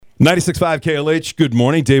96.5 KLH, good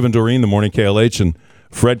morning. Dave and Doreen, the morning KLH, and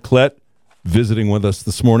Fred Klett visiting with us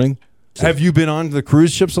this morning. Have you been on the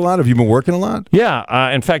cruise ships a lot? Have you been working a lot?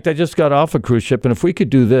 Yeah. In fact, I just got off a cruise ship, and if we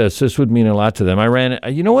could do this would mean a lot to them.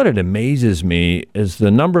 You know what? It amazes me is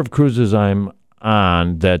the number of cruises I'm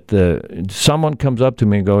on that someone comes up to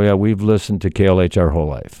me and go, yeah, we've listened to KLH our whole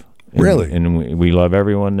life. Really? And we love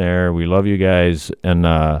everyone there. We love you guys. And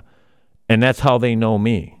that's how they know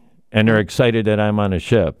me. And they're excited that I'm on a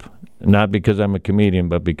ship, not because I'm a comedian,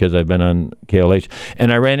 but because I've been on KLH.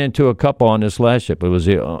 And I ran into a couple on this last ship. It was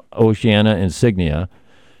the Oceania Insignia,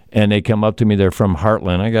 and they come up to me. They're from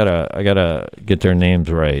Heartland. I gotta get their names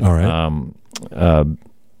right. All right.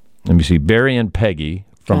 Let me see, Barry and Peggy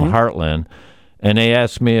from Heartland, and they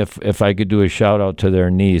asked me if I could do a shout out to their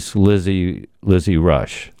niece, Lizzie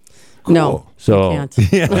Rush. Cool. No, so can't.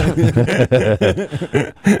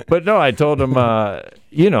 But no, I told them,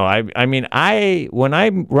 when I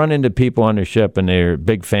run into people on the ship and they're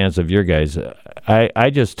big fans of your guys, I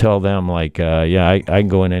just tell them I can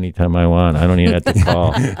go in anytime I want. I don't even have to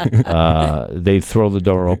call. They throw the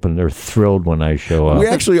door open. They're thrilled when I show up. We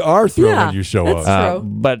actually are thrilled when you show up. True.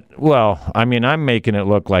 But I'm making it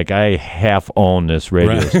look like I half own this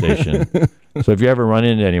radio station. So if you ever run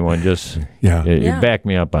into anyone, just you back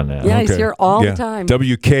me up on that. Yeah, he's here all the time.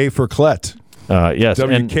 WK for Klett. Yes.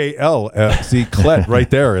 WKL. See Klett right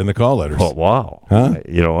there in the call letters. Oh, wow. Huh?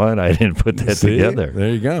 You know what? I didn't put that together. There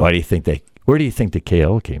you go. Where do you think the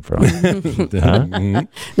KL came from? Mm-hmm.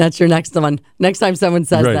 That's your next one. Next time someone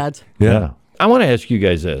says that. Yeah. I want to ask you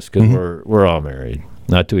guys this, because we're all married.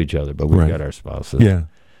 Not to each other, but we've got our spouses. Yeah.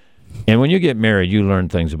 And when you get married, you learn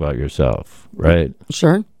things about yourself, right?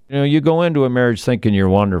 Sure. You go into a marriage thinking you're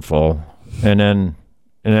wonderful, and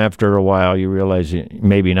after a while you realize you're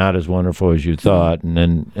maybe not as wonderful as you thought, and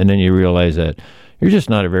then you realize that you're just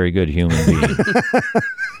not a very good human being.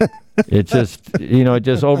 It's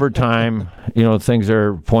just over time, things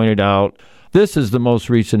are pointed out. This is the most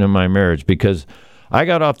recent in my marriage because I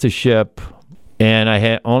got off the ship and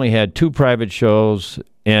I only had 2 private shows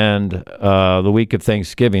and the week of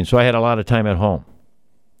Thanksgiving, so I had a lot of time at home.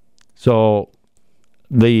 So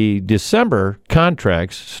the December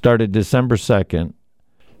contracts started December 2nd,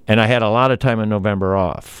 and I had a lot of time in November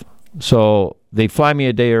off. So they fly me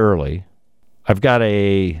a day early. I've got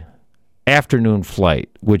a afternoon flight,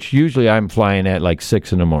 which usually I'm flying at like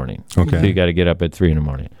 6 in the morning. Okay. So you got to get up at 3 in the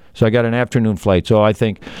morning. So I got an afternoon flight. So I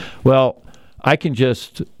think, I can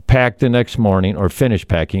just pack the next morning or finish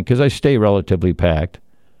packing because I stay relatively packed.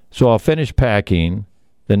 So I'll finish packing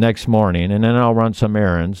the next morning, and then I'll run some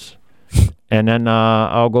errands. And then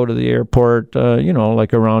I'll go to the airport,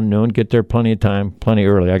 like around noon, get there plenty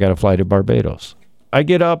early. I got to fly to Barbados. I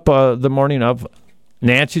get up the morning of.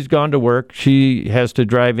 Nancy's gone to work. She has to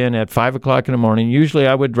drive in at 5 o'clock in the morning. Usually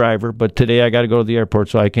I would drive her, but today I got to go to the airport,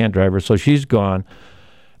 so I can't drive her. So she's gone.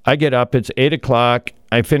 I get up. It's 8 o'clock.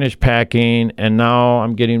 I finish packing, and now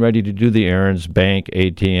I'm getting ready to do the errands, bank,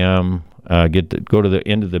 ATM, go to the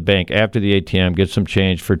end of the bank after the ATM, get some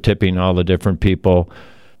change for tipping all the different people.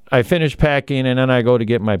 I finish packing, and then I go to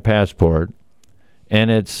get my passport,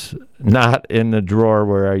 and it's not in the drawer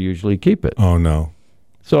where I usually keep it. Oh, no.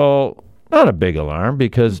 So not a big alarm,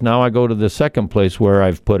 because now I go to the second place where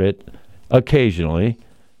I've put it occasionally,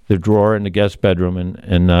 the drawer in the guest bedroom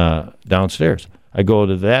and downstairs. I go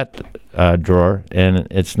to that drawer, and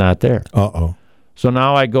it's not there. Uh-oh. So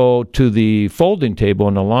now I go to the folding table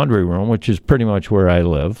in the laundry room, which is pretty much where I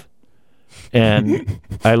live. And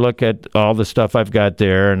I look at all the stuff I've got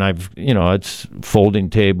there, and it's folding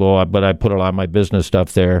table, but I put a lot of my business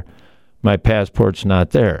stuff there. My passport's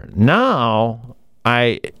not there. Now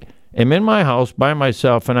I am in my house by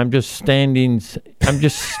myself, and I'm just standing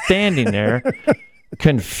there,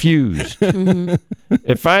 confused. Mm-hmm.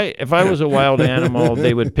 If I was a wild animal,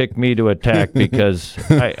 they would pick me to attack because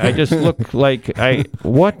I just look like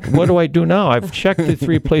what do I do now? I've checked the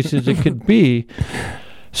 3 places it could be.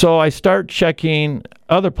 So I start checking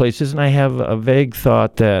other places, and I have a vague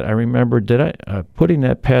thought that I remember, did I putting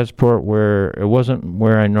that passport where it wasn't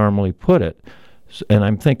where I normally put it? And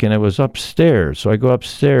I'm thinking it was upstairs. So I go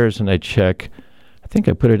upstairs and I check. I think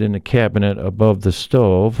I put it in the cabinet above the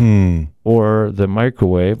stove or the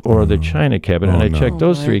microwave or the china cabinet. And I check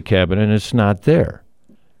those 3 cabinets, and it's not there.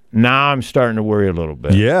 Now I'm starting to worry a little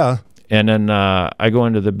bit. Yeah. And then I go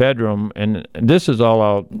into the bedroom, and this is all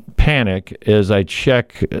out panic, is I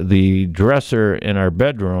check the dresser in our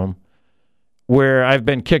bedroom where I've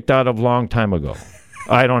been kicked out of a long time ago.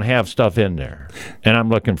 I don't have stuff in there, and I'm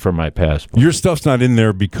looking for my passport. Your stuff's not in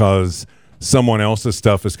there because someone else's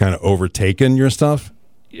stuff has kind of overtaken your stuff?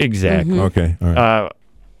 Exactly. Okay. All right.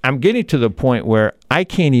 I'm getting to the point where I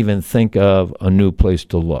can't even think of a new place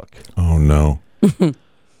to look. Oh, no.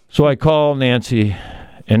 So I call Nancy,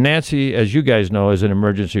 and Nancy, as you guys know, is an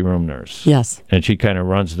emergency room nurse. Yes. And she kind of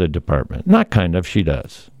runs the department. Not kind of, she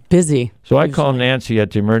does. Busy. So I call Nancy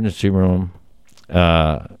at the emergency room,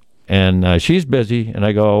 and she's busy, and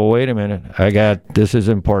I go, wait a minute, this is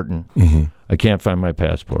important. I can't find my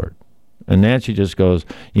passport. And Nancy just goes,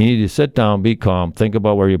 you need to sit down, be calm, think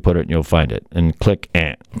about where you put it, and you'll find it. And click,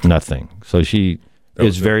 nothing. So she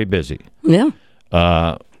is very busy. Yeah.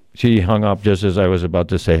 She hung up just as I was about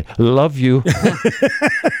to say, love you.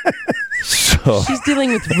 So She's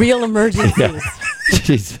dealing with real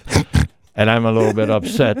emergencies. And I'm a little bit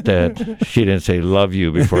upset that she didn't say love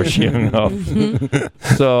you before she hung up.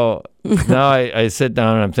 So now I sit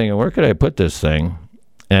down and I'm thinking, where could I put this thing?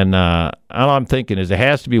 And all I'm thinking is it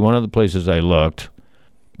has to be one of the places I looked.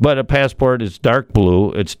 But a passport is dark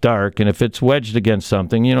blue. It's dark. And if it's wedged against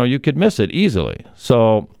something, you could miss it easily.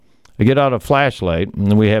 So I get out a flashlight,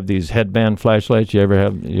 and we have these headband flashlights. You ever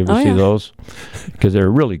see those? Because they're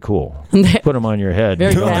really cool. Put them on your head.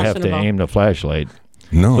 You don't have to aim the flashlight.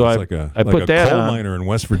 No, so it's I put that coal on. miner in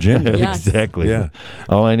West Virginia. Yes. Exactly. Yeah.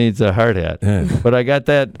 All I need is a hard hat. Yeah. But I got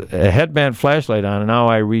that headband flashlight on, and now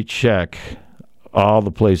I recheck all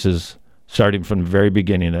the places starting from the very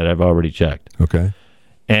beginning that I've already checked. Okay.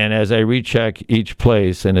 And as I recheck each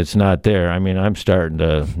place and it's not there, I'm starting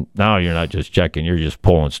to, now you're not just checking, you're just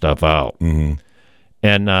pulling stuff out. Mm-hmm.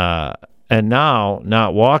 And now,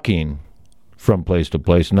 not walking from place to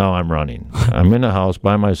place, now I'm running. I'm in the house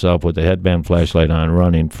by myself with the headband flashlight on,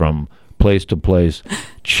 running from place to place,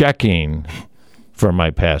 checking for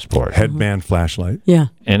my passport. Headband flashlight. Yeah.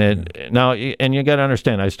 And you got to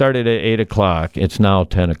understand, I started at 8 o'clock. It's now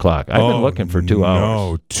 10 o'clock. I've been looking for 2 hours.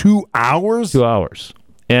 No, 2 hours? 2 hours.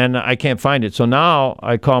 And I can't find it. So now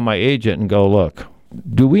I call my agent and go, look,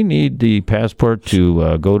 do we need the passport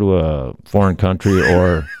to go to a foreign country,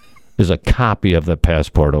 or is a copy of the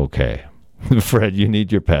passport okay? Fred, you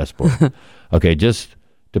need your passport. Okay, just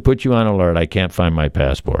to put you on alert, I can't find my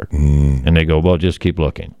passport. And they go, well, just keep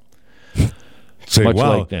looking. Say, Much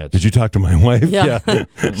wow, like that. did you talk to my wife? Yeah.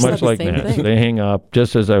 Much like same that. thing. They hang up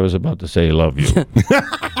just as I was about to say, love you.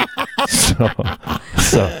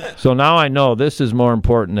 So now I know this is more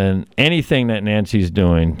important than anything that Nancy's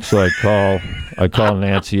doing. So I call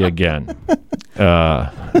Nancy again.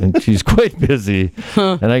 And she's quite busy.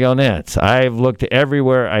 And I go, Nance, I've looked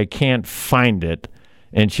everywhere. I can't find it.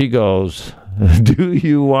 And she goes, do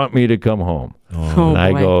you want me to come home? Oh, and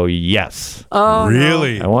I boy. go, yes. Oh,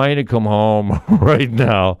 Really? I want you to come home right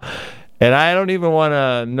now. And I don't even want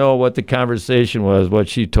to know what the conversation was, what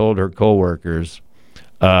she told her coworkers.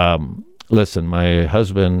 Listen, my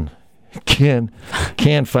husband can't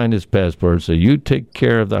find his passport, so you take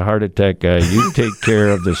care of the heart attack guy. You take care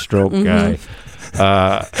of the stroke guy.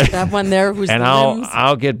 that one there whose And limbs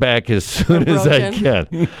I'll get back as soon as I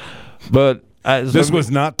can. But This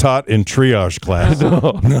was not taught in triage class.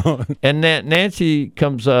 no. And Nancy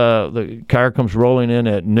comes. The car comes rolling in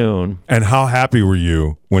at noon. And how happy were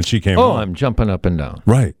you when she came Oh, home? I'm jumping up and down.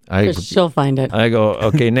 Right. 'cause she'll find it. I go,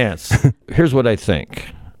 okay, Nance, here's what I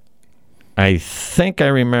think. I think I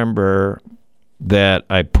remember that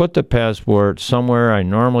I put the passport somewhere I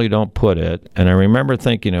normally don't put it, and I remember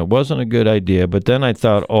thinking it wasn't a good idea, but then I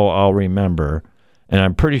thought, oh, I'll remember, and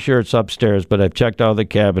I'm pretty sure it's upstairs, but I've checked all the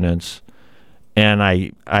cabinets, and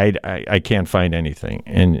I can't find anything.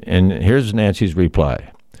 And here's Nancy's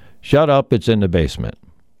reply. Shut up, it's in the basement.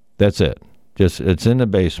 That's it. It's in the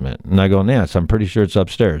basement. And I go, Nance, I'm pretty sure it's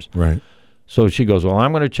upstairs. Right. So she goes, well,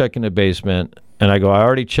 I'm going to check in the basement. And I go, I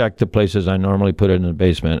already checked the places I normally put it in the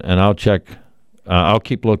basement, and I'll check, I'll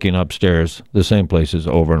keep looking upstairs, the same places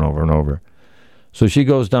over and over and over. So she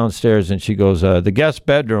goes downstairs and she goes, the guest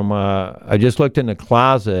bedroom, I just looked in the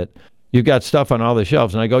closet. You've got stuff on all the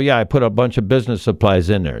shelves. And I go, yeah, I put a bunch of business supplies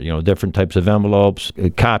in there, different types of envelopes,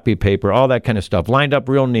 copy paper, all that kind of stuff, lined up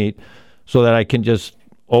real neat so that I can just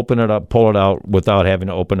open it up, pull it out without having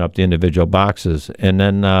to open up the individual boxes. And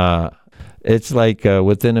then it's like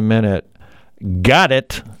within a minute, got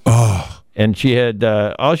it. Oh. And she had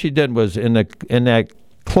all she did was in that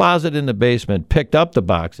closet in the basement, picked up the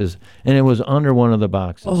boxes, and it was under one of the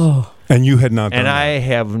boxes. Oh. And you had not done And that. I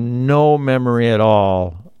have no memory at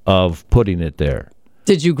all of putting it there.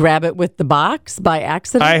 Did you grab it with the box by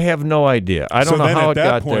accident? I have no idea. I don't know then how at it that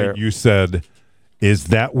got point, there. you said, is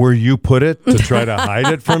that where you put it to try to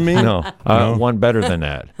hide it from me? No, one better than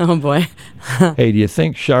that. Oh, boy. Hey, do you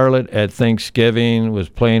think Charlotte at Thanksgiving was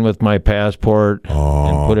playing with my passport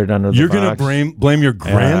and put it under the You're box? going to blame your And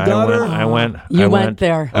granddaughter? I went You went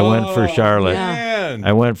there. I went for Charlotte. Yeah. man.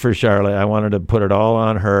 I went for Charlotte. I wanted to put it all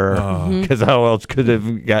on her because how else could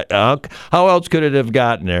it have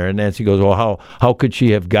gotten there? And Nancy goes, well, how could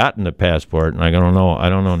she have gotten the passport? And I go, I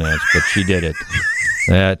don't know, Nancy, but she did it.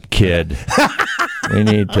 That kid.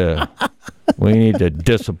 We need to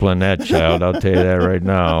discipline that child. I'll tell you that right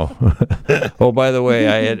now. Oh, by the way,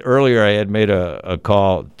 I had made a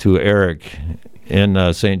call to Eric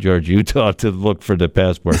in St. George, Utah, to look for the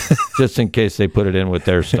passport, just in case they put it in with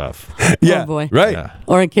their stuff. Yeah, Oh, boy. right. Yeah.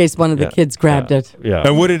 Or in case one of the kids grabbed it. Yeah.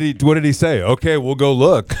 And what did he say? Okay, we'll go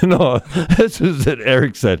look. No, this is it.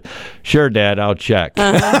 Eric said, "Sure, Dad, I'll check."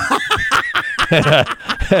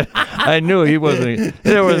 I knew he wasn't.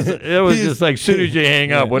 It was just like soon as you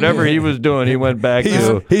hang up, whatever he was doing, he went back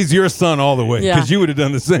to. He's your son all the way because Yeah. you would have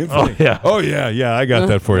done the same thing. Oh, yeah. I got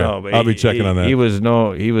that for you. No, but I'll be checking on that. He was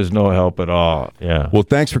no help at all. Yeah. Well,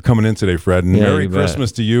 thanks for coming in today, Fred, and Yeah, Merry you bet.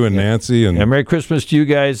 Christmas to you and Nancy, and And Merry Christmas to you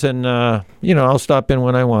guys, and I'll stop in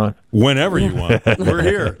when I want. whenever you want. We're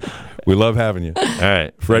here. We love having you. All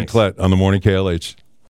right. Fred Thanks. Klett on the Morning KLH.